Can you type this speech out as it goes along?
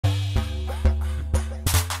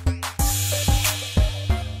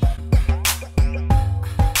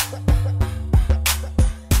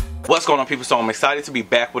What's going on, people? So I'm excited to be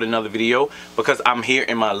back with another video because I'm here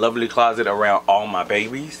in my lovely closet around all my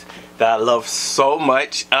babies that I love so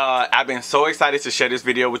much. I've been so excited to share this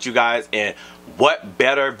video with you guys, and what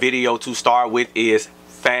better video to start with is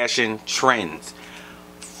fashion trends.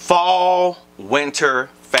 Fall, winter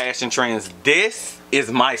fashion trends. This is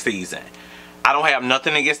my season. I don't have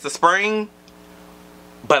nothing against the spring,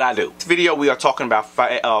 but I do. This video we are talking about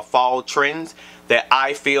fall trends that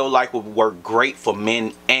I feel like would work great for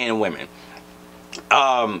men and women.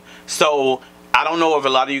 So I don't know if a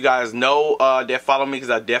lot of you guys know that follow me, because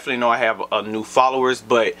I definitely know I have new followers,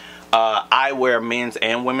 but I wear men's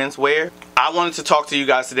and women's wear. I wanted to talk to you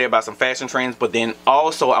guys today about some fashion trends, but then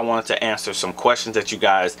also I wanted to answer some questions that you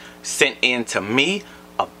guys sent in to me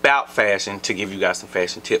about fashion to give you guys some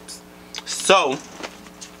fashion tips. So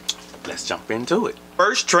let's jump into it.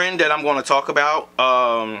 First trend that I'm going to talk about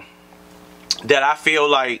that I feel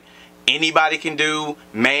like anybody can do,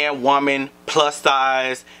 man, woman, plus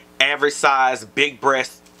size, average size, big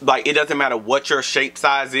breast, like it doesn't matter what your shape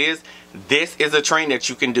size is. This is a trend that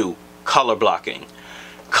you can do: color blocking.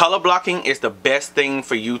 Color blocking is the best thing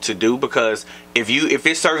for you to do, because if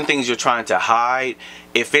it's certain things you're trying to hide,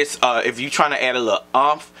 if you're trying to add a little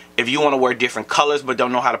oomph, if you want to wear different colors but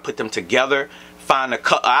don't know how to put them together, find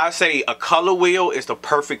I say a color wheel is the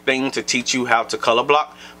perfect thing to teach you how to color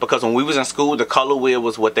block, because when we was in school, the color wheel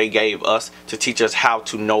was what they gave us to teach us how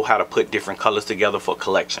to know how to put different colors together for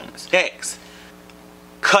collections. Next,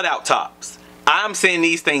 cutout tops. I'm seeing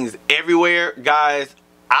these things everywhere, guys.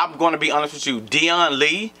 I'm going to be honest with you, Dion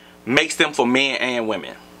Lee makes them for men and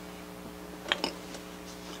women.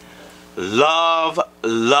 Love,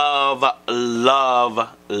 love,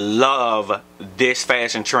 love, love this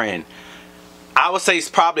fashion trend. I would say it's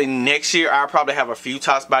probably next year I'll probably have a few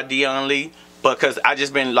tops by Dion Lee, because I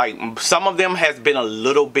just been like, some of them has been a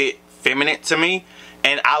little bit feminine to me,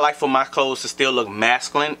 and I like for my clothes to still look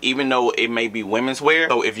masculine even though it may be women's wear.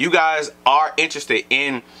 So if you guys are interested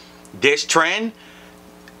in this trend,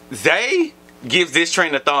 Zay gives this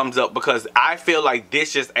trend a thumbs up, because I feel like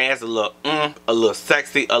this just adds a little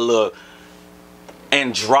sexy, a little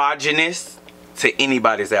androgynous to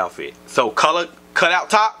anybody's outfit. So cutout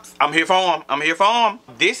tops, I'm here for them. I'm here for them.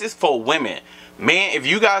 This is for women. Man, if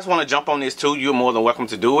you guys want to jump on this too, you're more than welcome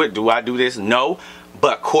to do it. Do I do this? No.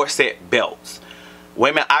 But corset belts.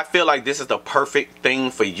 Women, I feel like this is the perfect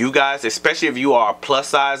thing for you guys, especially if you are a plus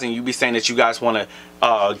size and you be saying that you guys want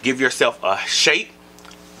to give yourself a shape.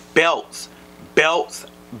 Belts, belts,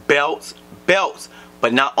 belts, belts.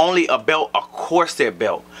 But not only a belt, a corset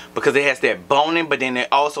belt, because it has that boning, but then it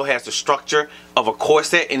also has the structure of a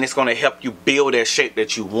corset, and it's going to help you build that shape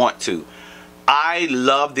that you want to. I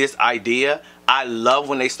love this idea. I love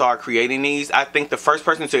when they start creating these. I think the first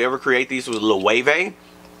person to ever create these was Loewe.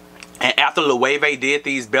 And after Loewe did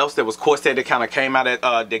these belts that was corset that kind of came out at,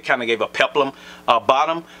 that kind of gave a peplum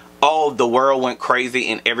bottom, all the world went crazy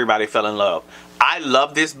and everybody fell in love. I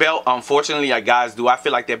love this belt. Unfortunately, guys, do I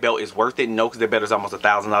feel like that belt is worth it? No, because that belt is almost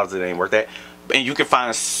 $1,000. It ain't worth that. And you can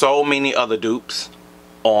find so many other dupes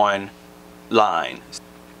online.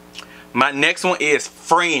 My next one is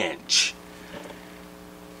fringe.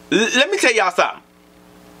 Let me tell y'all something.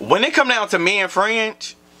 When it come down to men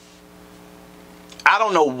fringe, I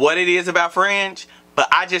don't know what it is about fringe, but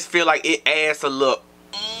I just feel like it adds a look.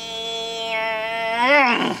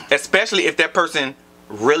 Especially if that person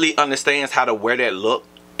really understands how to wear that look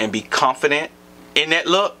and be confident in that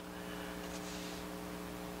look.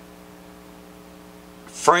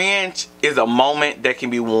 Fringe is a moment that can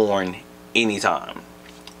be worn anytime.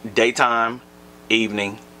 Daytime,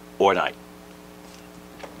 evening, or night.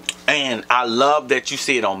 And I love that you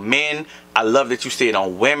see it on men. I love that you see it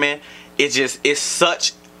on women. It's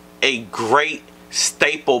such a great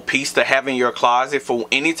staple piece to have in your closet for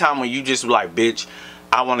any time when you just like, bitch,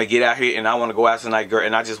 I want to get out here and I want to go out tonight, girl,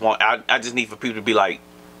 and I just need for people to be like,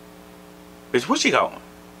 bitch, what you going?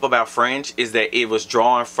 About fringe is that it was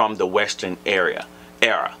drawn from the Western era.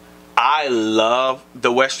 I love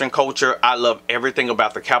the Western culture. I love everything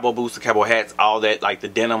about the cowboy boots, the cowboy hats, all that, like the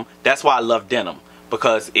denim. That's why I love denim,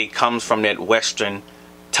 because it comes from that Western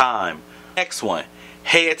time. Next one,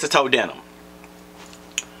 head to toe denim.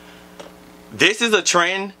 This is a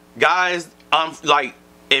trend, guys. Like,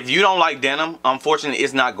 if you don't like denim, unfortunately,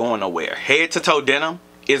 it's not going nowhere. Head to toe denim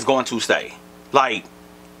is going to stay. Like,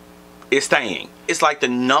 it's staying. It's like the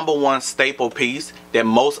 #1 staple piece that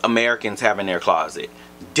most Americans have in their closet.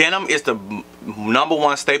 Denim is the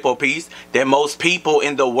 #1 staple piece that most people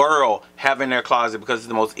in the world have in their closet, because it's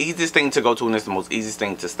the most easiest thing to go to and it's the most easiest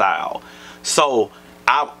thing to style. So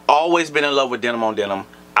I've always been in love with denim on denim.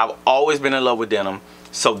 I've always been in love with denim.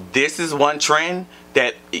 So this is one trend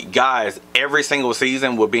that, guys, every single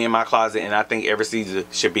season will be in my closet, and I think every season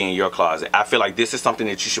should be in your closet. I feel like this is something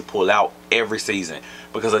that you should pull out every season,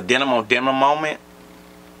 because a denim on denim moment,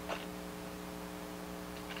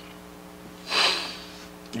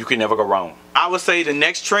 you can never go wrong. I would say the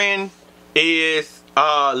next trend is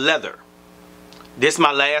leather. This is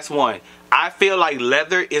my last one. I feel like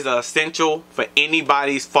leather is an essential for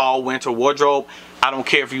anybody's fall winter wardrobe. I don't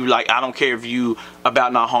care if you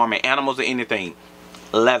about not harming animals or anything.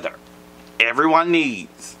 Leather. Everyone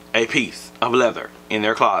needs a piece of leather in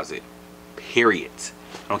their closet. Period.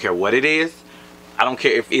 I don't care what it is. I don't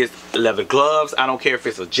care if it's leather gloves. I don't care if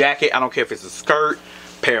it's a jacket. I don't care if it's a skirt,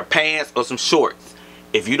 pair of pants, or some shorts.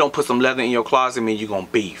 If you don't put some leather in your closet, man, you're gonna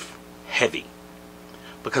beef heavy.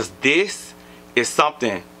 Because this is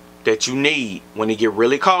something that you need when it get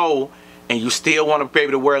really cold and you still want to be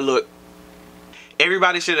able to wear a look.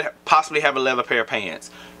 Everybody should possibly have a leather pair of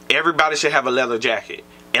pants. Everybody should have a leather jacket.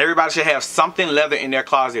 Everybody should have something leather in their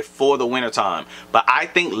closet for the winter time. But I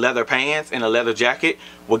think leather pants and a leather jacket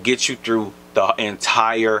will get you through the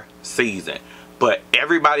entire season. But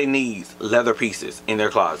everybody needs leather pieces in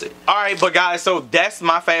their closet. Alright, but guys, so that's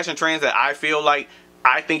my fashion trends that I feel like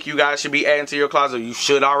I think you guys should be adding to your closet. You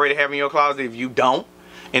should already have in your closet if you don't.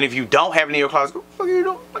 And if you don't have it in your closet, it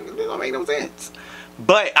don't make no sense.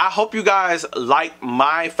 But I hope you guys like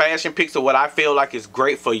my fashion picks of what I feel like is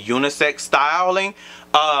great for unisex styling.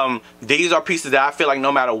 These are pieces that I feel like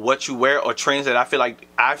no matter what you wear, or trends that I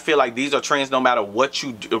feel like these are trends no matter what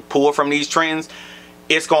you pull from these trends,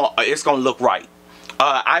 it's gonna look right.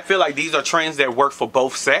 I feel like these are trends that work for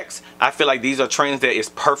both sex. I feel like these are trends that is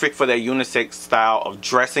perfect for that unisex style of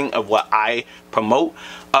dressing of what I promote.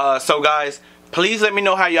 So guys, please let me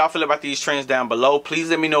know how y'all feel about these trends down below. Please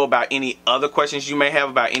let me know about any other questions you may have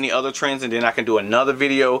about any other trends, and then I can do another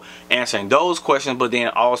video answering those questions, but then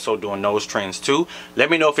also doing those trends too. Let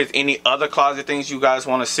me know if it's any other closet things you guys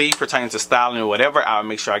want to see pertaining to styling or whatever. I'll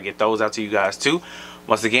make sure I get those out to you guys too.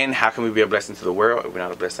 Once again, how can we be a blessing to the world if we're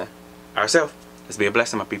not a blessing ourselves? Let's be a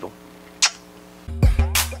blessing, my people.